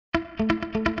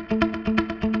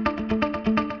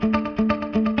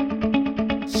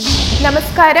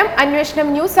നമസ്കാരം, അന്വേഷണം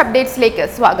ന്യൂസ് അപ്ഡേറ്റ്സിലേക്ക്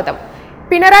സ്വാഗതം.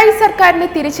 പിണറായി സർക്കാരിന്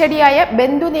തിരിച്ചടിയായ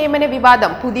ബന്ധു നിയമന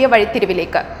വിവാദം പുതിയ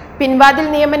വഴിത്തിരിവിലേക്ക്. പിൻവാതിൽ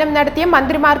നിയമനം നടത്തിയ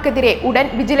മന്ത്രിമാർക്കെതിരെ ഉടൻ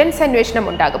വിജിലൻസ് അന്വേഷണം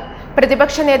ഉണ്ടാകും.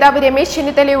 പ്രതിപക്ഷ നേതാവ് രമേശ്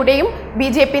ചെന്നിത്തലയുടെയും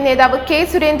BJP നേതാവ് K.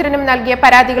 സുരേന്ദ്രനും നൽകിയ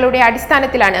പരാതികളുടെ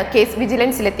അടിസ്ഥാനത്തിലാണ് കേസ്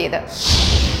വിജിലൻസിലെത്തിയത്.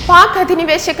 പാക്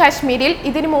അധിനിവേശ കാശ്മീരിൽ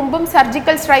ഇതിനു മുമ്പും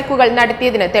സർജിക്കൽ സ്ട്രൈക്കുകൾ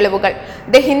നടത്തിയതിന് തെളിവുകൾ.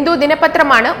 ദ ഹിന്ദു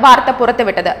ദിനപത്രമാണ് വാർത്ത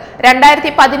പുറത്തുവിട്ടത്.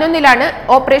 2011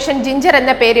 ഓപ്പറേഷൻ ജിഞ്ചർ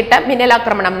എന്ന പേരിട്ട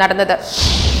മിന്നലാക്രമണം നടന്നത്.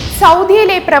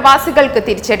 സൗദിയിലെ പ്രവാസികൾക്ക്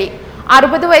തിരിച്ചടി.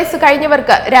 60 വയസ്സ്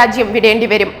കഴിഞ്ഞവർക്ക് രാജ്യം വിടേണ്ടി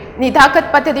വരും.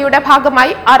 നിതാഖത്ത് പദ്ധതിയുടെ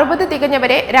ഭാഗമായി 60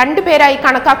 തികഞ്ഞവരെ 2 പേരായി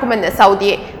കണക്കാക്കുമെന്ന്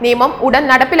സൗദിയെ. നിയമം ഉടൻ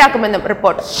നടപ്പിലാക്കുമെന്നും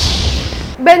റിപ്പോർട്ട്.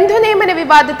 ബന്ധു നിയമന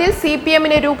വിവാദത്തിൽ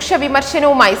CPM-ന് രൂക്ഷ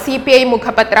വിമർശനവുമായി CPI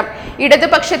മുഖപത്രം.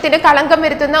 ഇടതുപക്ഷത്തിന് കളങ്കം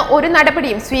വരുത്തുന്ന ഒരു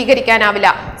നടപടിയും സ്വീകരിക്കാനാവില്ല.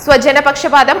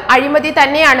 സ്വജനപക്ഷപാതം അഴിമതി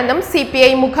തന്നെയാണെന്നും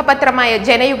CPI മുഖപത്രമായ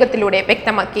ജനയുഗത്തിലൂടെ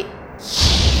വ്യക്തമാക്കി.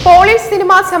 പോളിഷ്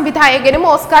സിനിമാ സംവിധായകനും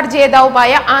ഓസ്കാർ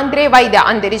ജേതാവുമായ ആന്ദ്രേ വൈദ്യ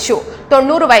അന്തരിച്ചു.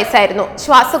 90 വയസ്സായിരുന്നു.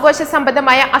 ശ്വാസകോശ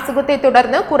സംബന്ധമായ അസുഖത്തെ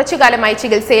തുടർന്ന് കുറച്ചുകാലമായി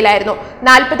ചികിത്സയിലായിരുന്നു.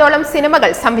 40ഓളം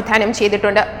സിനിമകൾ സംവിധാനം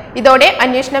ചെയ്തിട്ടുണ്ട്. ഇതോടെ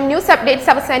അന്വേഷണം ന്യൂസ്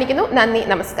അപ്ഡേറ്റ്സ് അവസാനിക്കുന്നു. നന്ദി,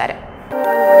 നമസ്കാരം.